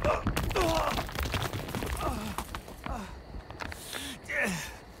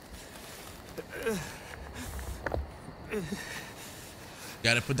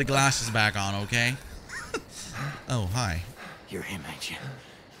 Gotta put the glasses back on, okay? Oh, hi. You're him, ain't you?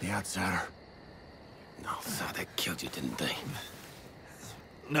 The outsider. No, thought they killed you, didn't they?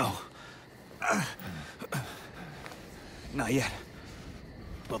 No. Not yet.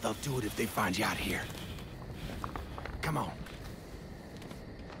 Well, they'll do it if they find you out here. Come on.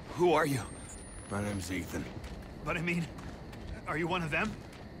 Who are you? My name's Ethan. But I mean, are you one of them?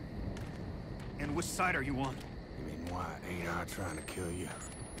 And which side are you on? You mean, why ain't I trying to kill you?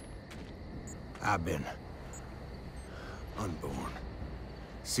 I've been unborn.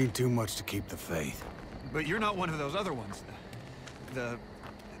 Seen too much to keep the faith. But you're not one of those other ones. The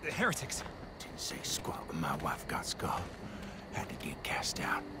heretics. Didn't say squat when my wife got skulled. Had to get cast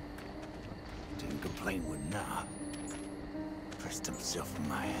out. Didn't complain when nah. Pressed himself in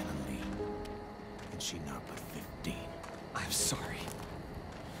my hand and leave. And she not but 15. I'm sorry.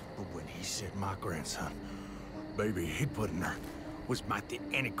 But when he said my grandson, baby he put in her, was my the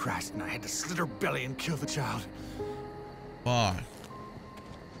Antichrist, and I had to slit her belly and kill the child. Fuck.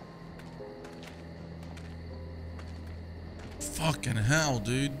 Fucking hell,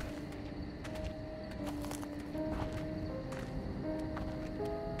 dude.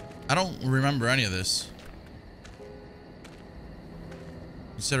 I don't remember any of this.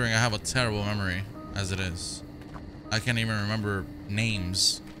 Considering I have a terrible memory as it is. I can't even remember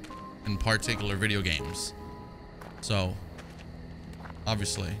names in particular video games. So,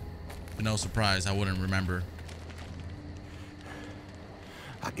 obviously, no surprise I wouldn't remember.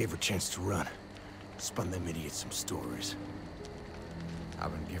 I gave her a chance to run. Spun them idiots some stories.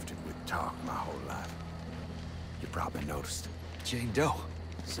 I've been gifted with talk my whole life. You probably noticed. Jane Doe.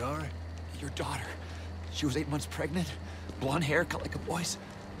 Sorry? Your daughter. She was 8 months pregnant. Blonde hair, cut like a boy's.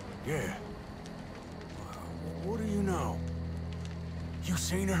 Yeah. What do you know? You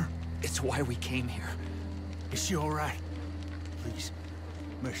seen her? It's why we came here. Is she all right? Please,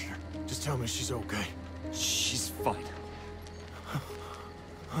 Mister, just tell me she's okay. She's fine.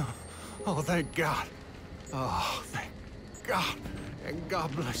 Oh, thank God. Oh, thank God. And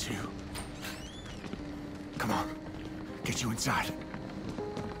God bless you. Come on. Get you inside.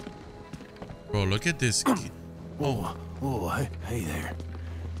 Bro, look at this. Oh, hey there.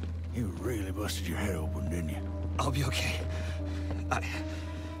 You really busted your head open, didn't you? I'll be okay. I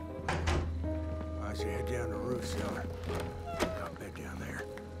should head down to the roof cellar. Got a bed down there.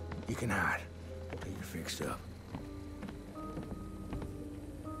 You can hide until you're fixed up.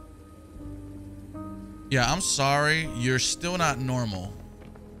 Yeah, I'm sorry. You're still not normal.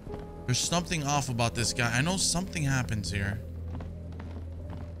 There's something off about this guy. I know something happens here.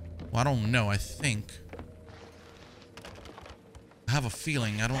 Well, I don't know. I think. I have a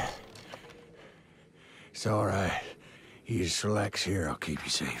feeling. I don't... It's all right. You just relax here. I'll keep you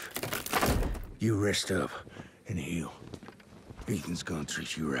safe. You rest up and heal. Ethan's gonna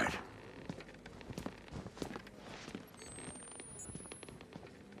treat you right.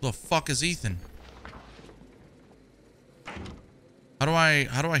 The fuck is Ethan? How do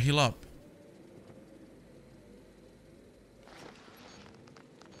I heal up?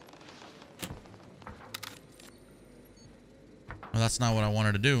 Well, that's not what I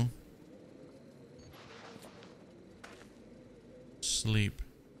wanted to do. Sleep.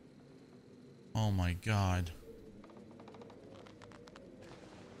 Oh my God.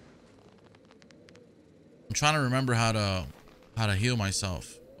 I'm trying to remember how to heal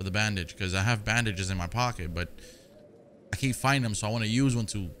myself with a bandage, because I have bandages in my pocket, but I keep finding them, so I want to use one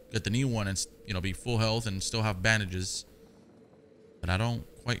to get the new one and, you know, be full health and still have bandages. But I don't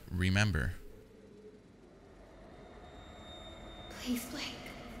quite remember. Please, Blake.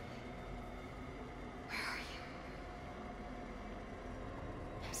 Where are you?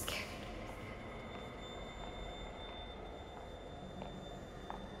 I'm scared.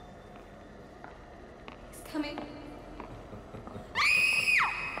 He's coming.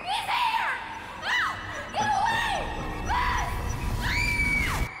 He's here! No! Get away!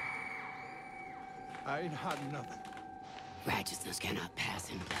 I ain't hiding nothing. Righteousness cannot pass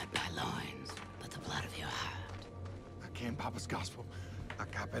in blood by loins, but the blood of your heart. I can't Papa's gospel. I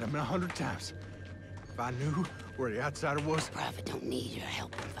copied him 100 times. If I knew where the outsider was... Prophet don't need your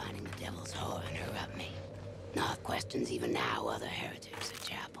help in finding the devil's whore and her up me. Nor questions even now other heretics at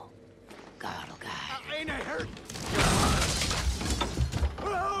chapel. God will guide. Ain't I hurt?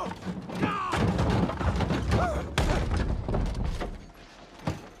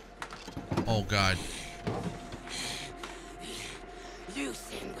 Oh God. You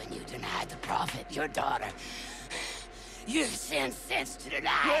sinned when you denied the prophet, your daughter. You've sinned since to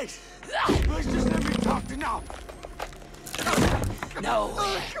deny. Please just let me talk to now.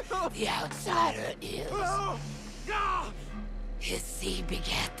 Nowhere the outsider is. His seed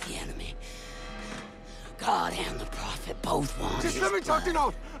begat the enemy. God and the prophet both want Just his let me talk to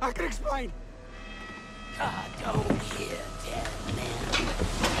blood. now. I can explain. God don't hear dead men.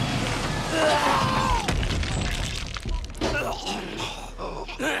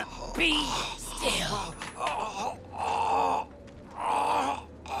 Be still.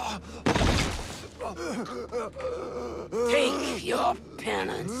 Take your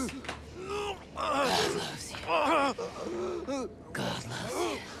penance. God loves you. God loves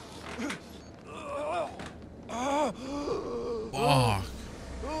you. Oh.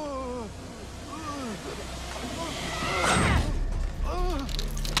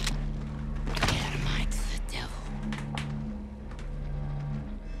 Adamite to the devil.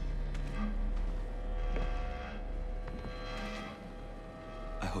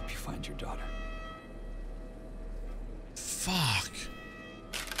 I hope you find your daughter. Fuck.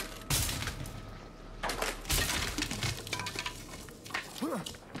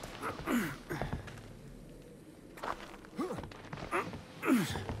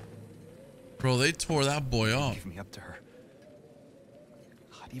 Bro, they tore that boy up. Give me up to her.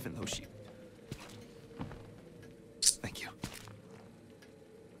 God, even though she... Thank you.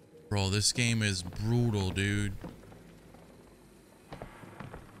 Bro, this game is brutal, dude.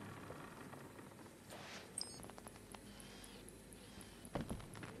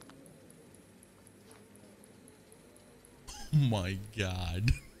 Oh my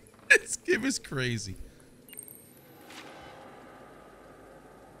God. This game is crazy.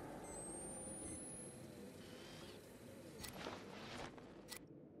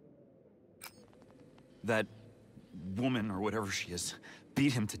 That woman, or whatever she is,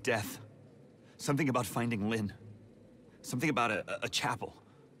 beat him to death. Something about finding Lynn. Something about a chapel.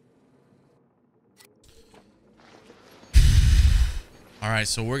 All right,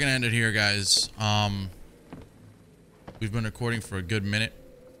 so we're gonna end it here, guys. We've been recording for a good minute,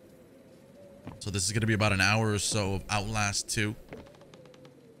 so this is gonna be about an hour or so of Outlast 2.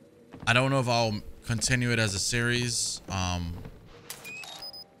 I don't know if I'll continue it as a series.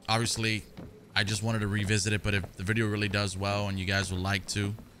 Obviously, I just wanted to revisit it, but if the video really does well and you guys would like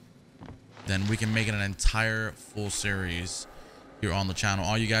to, then we can make it an entire full series here on the channel.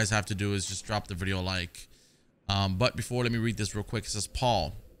 All you guys have to do is just drop the video a like. But before, let me read this real quick. It says,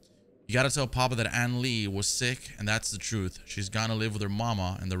 Paul, you gotta tell Papa that Ann Lee was sick, and that's the truth. She's gonna live with her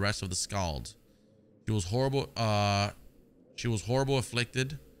mama and the rest of the Scald. She was horrible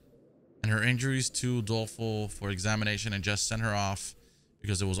afflicted, and her injuries too doleful for examination, and just sent her off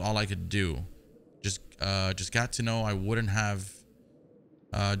because it was all I could do. Just got to know I wouldn't have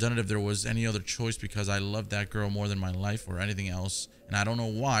done it if there was any other choice, because I loved that girl more than my life or anything else, and I don't know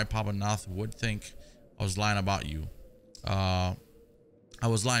why Papa Nath would think I was lying about you. I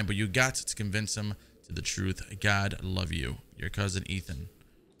was lying, but you got to convince him to the truth. God love you. Your cousin Ethan.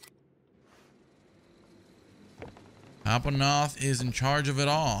 Papa Nath is in charge of it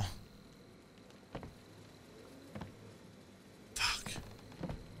all. Fuck.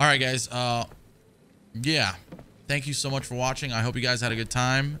 All right, guys. Yeah. Thank you so much for watching. I hope you guys had a good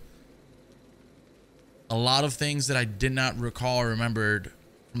time. A lot of things that I did not recall or remembered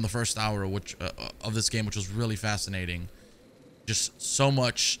from the first hour of this game, which was really fascinating. Just so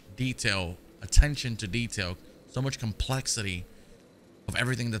much detail, attention to detail, so much complexity of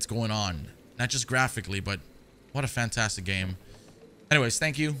everything that's going on. Not just graphically, but what a fantastic game. Anyways,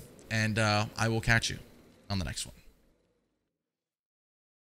 thank you, and I will catch you on the next one.